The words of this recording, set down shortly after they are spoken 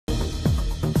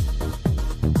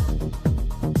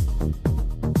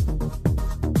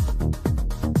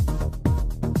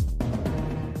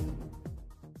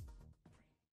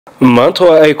maanta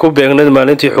ay ku beegneed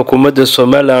maalintii xukuumadda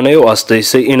Somaliland ay u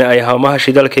astaysay in ay haamaha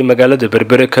shidaalka magaalada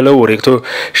Berbera kala wareegto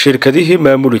shirkadihii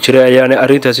maamuli jiray ayaana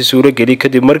arintaasi suuro gali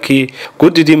kadib markii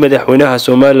gudidii madaxweynaha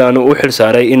Somaliland uu xil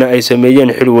saaray in ay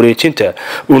sameeyeen xil wareejinta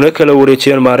una kala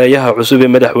wareejiyeen maareeyaha cusub ee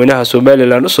madaxweynaha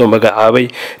Somaliland soo magacaabay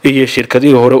iyo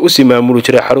shirkadihii hore u si maamuli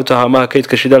jiray xarunta haamaha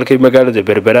kaydka shidaalka magaalada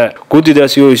Berbera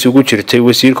gudidaasi oo isugu jirtay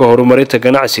wasiirka horumarinta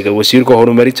ganacsiga wasiirka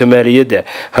horumarinta maaliyadda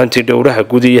hanti dhowraha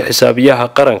guud iyo xisaabiyaha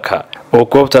qaranka oo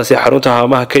goobtaasi xarunta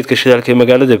haamaha kaydka shidaalka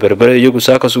magaalada Berbera iyagu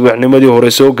saaka subaxnimadii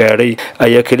hore soo gaaray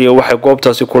ayaa kaliya waxay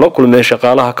goobtaasi kula kulmeen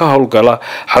shaqaalaha ka howlgala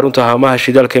xarunta haamaha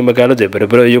shidaalka magaalada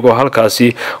Berbera iyagoo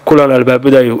halkaasi kulan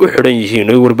albaabada ay u xiran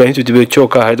yihiin oo warbaahintu dibadda joog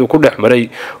ka ahayd ku dhexmaray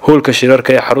hoolka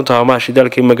shirarka ee xarunta haamaha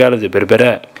shidaalka magaalada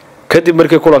Berbera kadib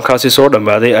markii kulankaasi soo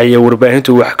dhamaaday ayaa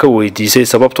warbaahintu wax ka weydiisay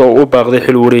sababta uu u baaqday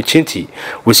xil wareejintii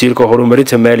wasiirka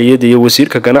horumarinta maaliyadda iyo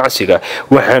wasiirka ganacsiga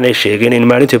waxaana sheegeen in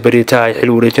maalinta berita ay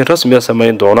xil wareejin rasmi ah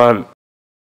sameyn doonaan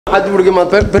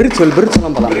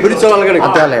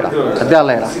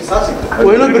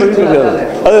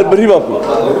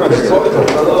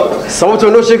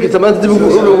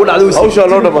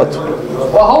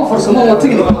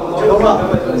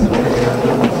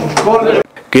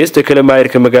geesta kale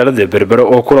maayirka magaalada Berbera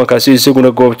oo kulankaasi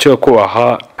isaguna goobjoog ku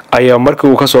ahaa ayaa markii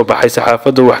uu ka soo baxay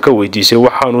saxaafadda wax ka weydiisay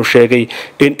waxaanu sheegay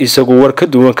in isagu war ka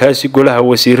duwan kaasi golaha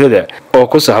wasiirada oo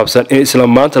ku saabsan in isla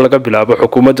maanta laga bilaabo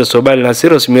xukuumadda Somaliland si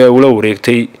rasmi ah ula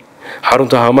wareegtay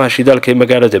xarunta haamaha shidaalka ee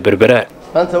magaalada Berbera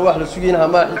maanta wax la sugayna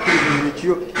haamaha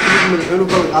xilkiisu madaxweynuhu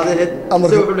qaadaheed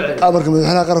amarka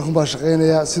madaxweynaha qaranku baa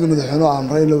shaqeynaya sida madaxweynuhu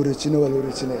amray in la wareejino waa la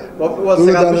wareejinaya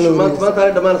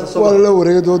waa la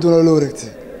wareegay dooduna la wareegtay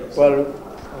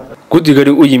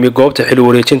gudigani u yimi goobta xil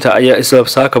wareejinta ayaa isla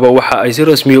saakaba waxa ay si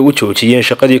rasmi ah u joojiyeen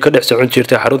shaqadii ka dhex socon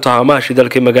jirtay xarunta haamaha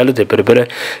shidaalka magaalada Berbera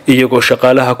iyagoo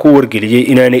shaqaalaha ku wargeliyay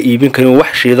inaanay iibin karin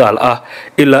wax shidaal ah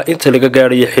ilaa inta laga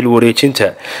gaarayo xil wareejinta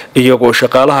iyagoo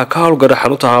shaqaalaha ka howlgala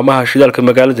xarunta haamaha shidaalka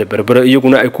magaalada Berbera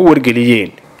iyaguna ay ku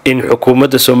wargeliyeen in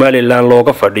xukuumadda Somaliland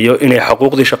looga fadhiyo inay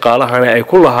xuquuqdii shaqaalahana ay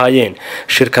ku lahaayeen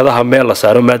shirkadaha meel la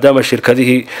saaro maadaama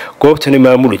shirkadihii goobtani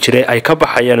maamuli jiray ay ka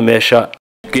baxayaan meesha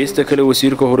geesta kale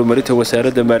wasiirka horumarinta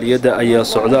wasaaradda maaliyadda ayaa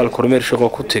socdaal kormeer shaqo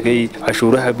ku tagay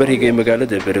cashuuraha bariga ee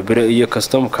magaalada Berbera iyo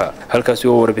kastamka halkaas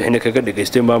oo warbixin kaga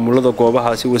dhageystay maamulada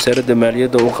goobahaasi wasaaradda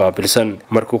maaliyadda u qaabilsan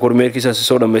markuu kormeerkiisaasi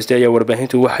soo dhameystay ayaa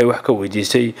warbaahintu waxay wax ka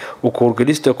weydiisay u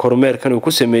koorgelista kormeerkan uu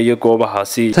ku sameeyay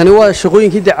goobahaasi tani waa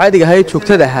shaqooyinkii caadiga ahayd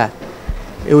joogtada ahaa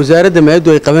ee wasaaradda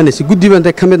maaliyaddu ay qabanaysay guddiban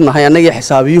ka mid nahay anaga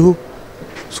xisaabiyuhu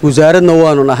isku wasaaradna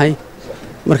waanu nahay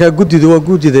marka guddidu waa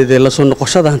guddideeda la soo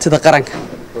noqoshada hantida qaranka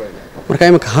marka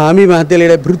imika haamiima hadii la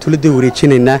yiraahdo Beritulada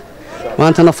wareejinayna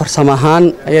maantana farsamo ahaan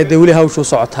ayaa dawladda hawshu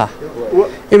socotaa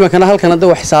imikana halkan hadda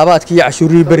wax xisaabaadka iyo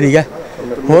cashuurihii bariga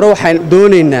hore waxaan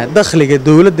doonaynaa dakhliga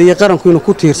dawladda iyo qaranku inuu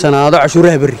ku tiirsanaado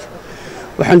cashuuraha bariga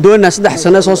waxaan doonaynaa 3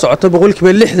 sano soo socota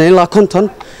 60% ilaa 50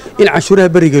 in cashuuraha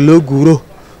bariga loo guuro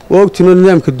waqtiga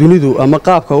nidaamka dunidu ama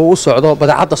qaabka uu u socdo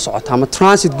badacada socota ama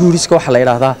transit guuriska waxa la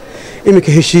yiraahdaa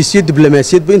imika heshiisyo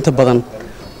diblomaasiyad inta badan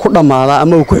ku dhamaada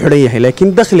ama uu ku xiran yahay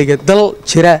laakiin dakhliga dal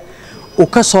jira uu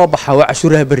ka soo baxaa waa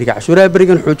cashuuraha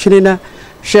barigan xoojinayna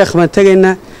sheekh baan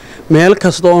tagayna meel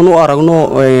kasta oo nu aragno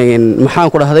maxaan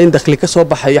ku dhahday in dakhli ka soo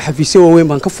baxayo xafiisyo waaweyn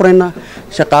baan ka furaynaa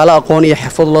shaqaale aqoon iyo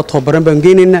xirfad loo tababaran baan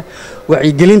geynaynaa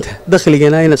wacyigelinta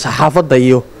dakhligana in saxaafadda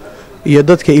iyo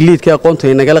dadka iliidka aqoonta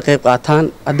ay nagala qayb qaataan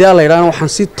hadii la yiraahdo waxaan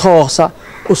si toosa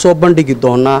u soo bandhigi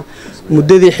doonaa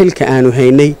muddadii xilka aanu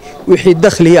haynay wixii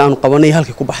dakhliga aanu qabanay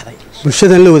halkii ku baxday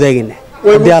bulshadan la wadaagayna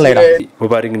hadii la yiraahdo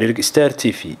Wareegtay Star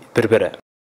TV Berbera.